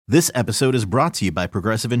This episode is brought to you by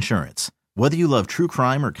Progressive Insurance. Whether you love true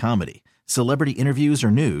crime or comedy, celebrity interviews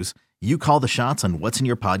or news, you call the shots on what's in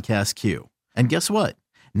your podcast queue. And guess what?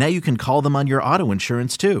 Now you can call them on your auto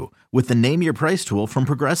insurance too with the Name Your Price tool from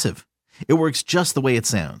Progressive. It works just the way it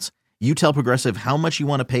sounds. You tell Progressive how much you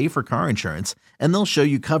want to pay for car insurance, and they'll show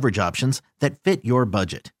you coverage options that fit your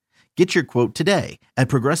budget. Get your quote today at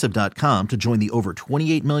Progressive.com to join the over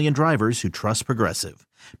 28 million drivers who trust Progressive.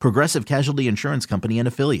 Progressive Casualty Insurance Company and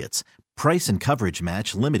Affiliates. Price and coverage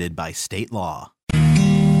match limited by state law.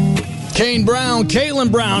 Kane Brown,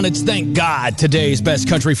 Kaylen Brown, it's Thank God. Today's Best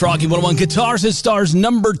Country Froggy 101 Guitars and Stars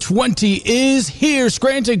number 20 is here,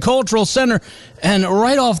 Scranton Cultural Center. And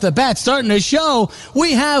right off the bat, starting the show,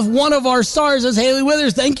 we have one of our stars as Hailey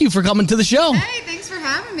Withers. Thank you for coming to the show. Hey, thanks for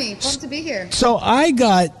having me. Pumped to be here. So I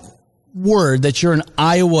got word that you're an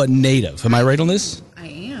Iowa native. Am I right on this? I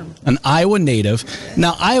am. An Iowa native.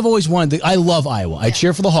 Now, I have always wanted to, I love Iowa. I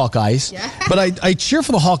cheer for the Hawkeyes. Yeah. But I cheer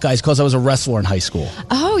for the Hawkeyes because I was a wrestler in high school.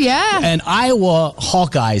 Oh, yeah. And Iowa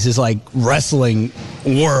Hawkeyes is like wrestling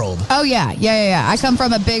world. Oh, yeah. Yeah. I come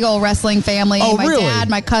from a big old wrestling family. Oh, my really? dad,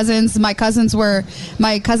 my cousin Trent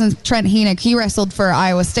Heenek, he wrestled for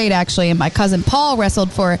Iowa State, actually, and my cousin Paul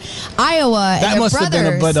wrestled for Iowa. That and must have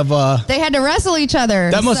been a bit of a... They had to wrestle each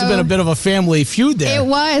other. That must have been a bit of a family feud there. It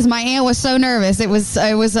was. My aunt was so nervous. It was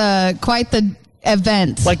quite the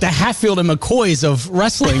event. Like the Hatfield and McCoys of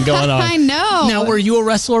wrestling going on. I know. Now, were you a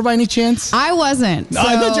wrestler by any chance? I wasn't.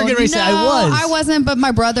 I thought you were going to say I was. I wasn't, but my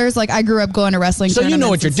brothers, I grew up going to wrestling so tournaments. You know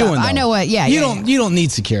what you're doing, though. I know what, yeah. You don't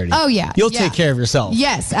need security. Oh, yeah. You'll take care of yourself.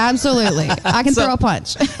 Yes, absolutely. I can throw a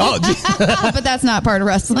punch. Oh, but that's not part of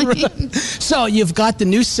wrestling. So you've got the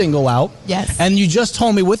new single out. Yes. And you just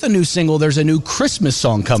told me with a new single, there's a new Christmas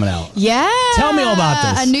song coming out. Yeah. Tell me all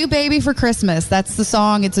about this. A New Baby for Christmas. That's the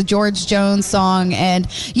song. It's a George Jones song. And,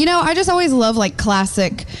 I just always love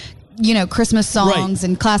classic, Christmas songs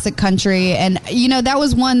and classic country. And, that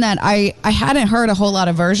was one that I hadn't heard a whole lot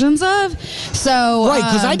of versions of. So, right,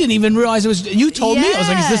 because I didn't even realize it was, you told me, I was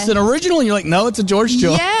like, is this an original? And you're like, no, it's a George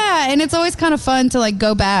Jones. Yeah, and it's always kind of fun to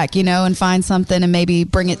go back, and find something and maybe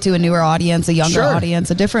bring it to a newer audience, a younger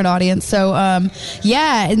audience, a different audience. So, and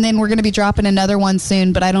then we're going to be dropping another one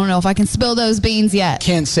soon, but I don't know if I can spill those beans yet.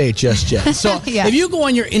 Can't say it just yet. So, if you go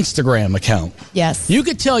on your Instagram account, yes, you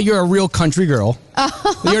could tell you're a real country girl.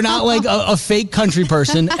 You're not like a fake country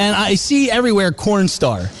person. And I see everywhere Corn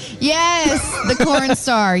Star. Yes, the Corn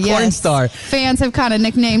Star. Yes. Corn Star. Fans have kind of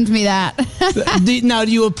nicknamed me that. Now,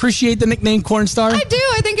 do you appreciate the nickname Corn Star? I do.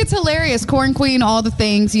 I think it's hilarious. Corn Queen, all the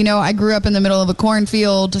things. I grew up in the middle of a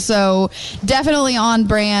cornfield, so definitely on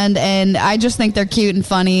brand. And I just think they're cute and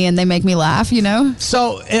funny, and they make me laugh,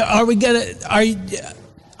 So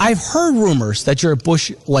I've heard rumors that you're a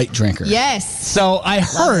Busch Light drinker. Yes. So I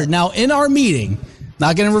heard. Now, in our meeting,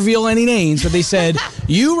 not going to reveal any names, but they said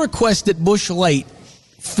you requested Busch Light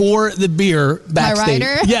for the beer backstage. My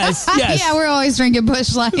rider? Yes. Yeah, we're always drinking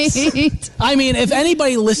Busch Light. I mean, if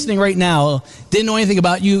anybody listening right now didn't know anything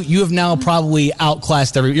about you, you have now probably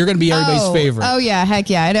outclassed everybody. You're going to be everybody's favorite. Oh, yeah.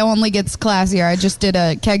 Heck yeah. It only gets classier. I just did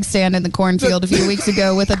a keg stand in the cornfield a few weeks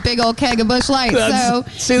ago with a big old keg of Busch Light.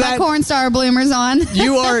 So my Corn Star bloomers on.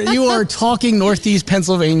 You are talking Northeast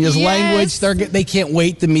Pennsylvania's language. They can't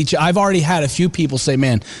wait to meet you. I've already had a few people say,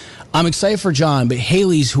 man, I'm excited for John, but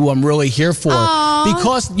Hailey's who I'm really here for. Aww.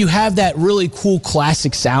 Because you have that really cool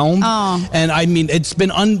classic sound. Aww. And I mean, it's been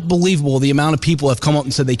unbelievable the amount of people have come up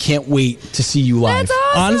and said they can't wait to see you live. That's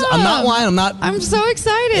awesome. Honestly, I'm not lying. I'm so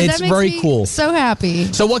excited. It's that makes very me cool. So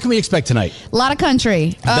happy. So what can we expect tonight? A lot of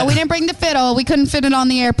country. We didn't bring the fiddle. We couldn't fit it on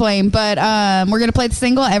the airplane, but we're going to play the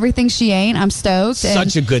single, Everything She Ain't. I'm stoked.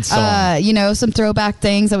 Such a good song. Some throwback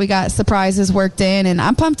things that we got surprises worked in, and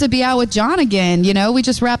I'm pumped to be out with John again. We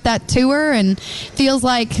just wrapped that tour and feels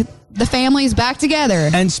like the family's back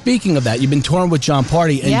together. And speaking of that, you've been touring with John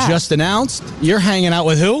Party and just announced you're hanging out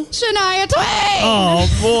with who? Shania Twain.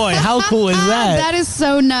 Oh boy, how cool is that? That is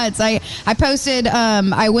so nuts. I posted,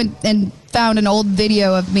 I went and found an old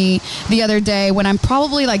video of me the other day when I'm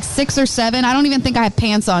probably 6 or 7. I don't even think I had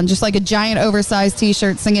pants on, just a giant oversized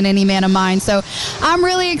t-shirt singing Any Man of Mine. So I'm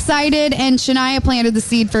really excited, and Shania planted the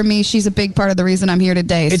seed for me. She's a big part of the reason I'm here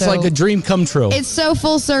today. It's like a dream come true. It's so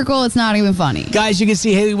full circle, it's not even funny. Guys, you can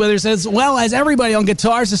see Hailey Withers as well as everybody on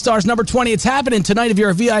Guitars and Stars number 20. It's happening tonight. If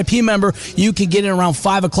you're a VIP member, you can get in around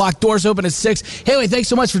 5 o'clock. Doors open at 6. Hailey, thanks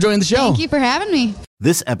so much for joining the show. Thank you for having me.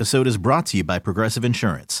 This episode is brought to you by Progressive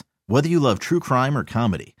Insurance. Whether you love true crime or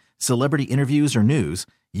comedy, celebrity interviews or news,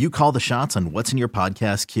 you call the shots on what's in your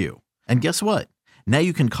podcast queue. And guess what? Now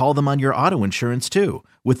you can call them on your auto insurance too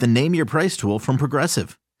with the Name Your Price tool from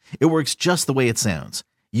Progressive. It works just the way it sounds.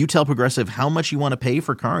 You tell Progressive how much you want to pay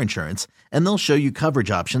for car insurance, and they'll show you coverage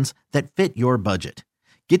options that fit your budget.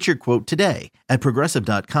 Get your quote today at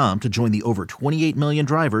Progressive.com to join the over 28 million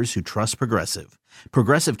drivers who trust Progressive.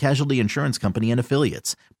 Progressive Casualty Insurance Company and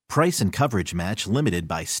Affiliates. Price and coverage match limited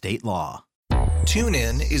by state law.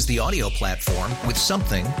 TuneIn is the audio platform with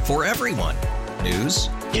something for everyone. News.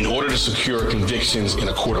 In order to secure convictions in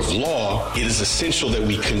a court of law, it is essential that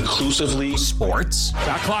we conclusively. Sports.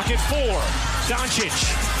 Got clock at 4. Doncic.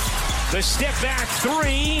 The step back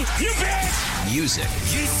 3. You bet. Music.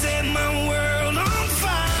 You set my world on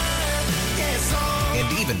fire. Yes,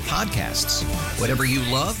 and even podcasts. Whatever you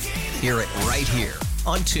love, hear it right here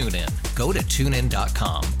on TuneIn. Go to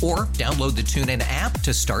TuneIn.com or download the TuneIn app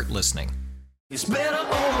to start listening. It's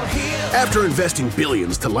better over here. After investing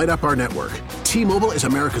billions to light up our network, T-Mobile is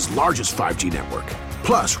America's largest 5G network.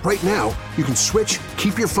 Plus, right now, you can switch,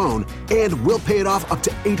 keep your phone, and we'll pay it off up to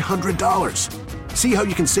 $800. See how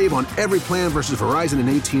you can save on every plan versus Verizon and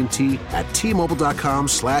AT&T at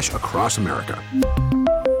T-Mobile.com/across America.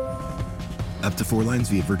 Up to 4 lines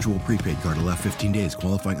via virtual prepaid card. Allow 15 days.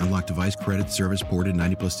 Qualifying unlocked device credit service ported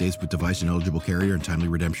 90 plus days with device and eligible carrier and timely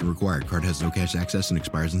redemption required. Card has no cash access and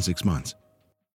expires in 6 months.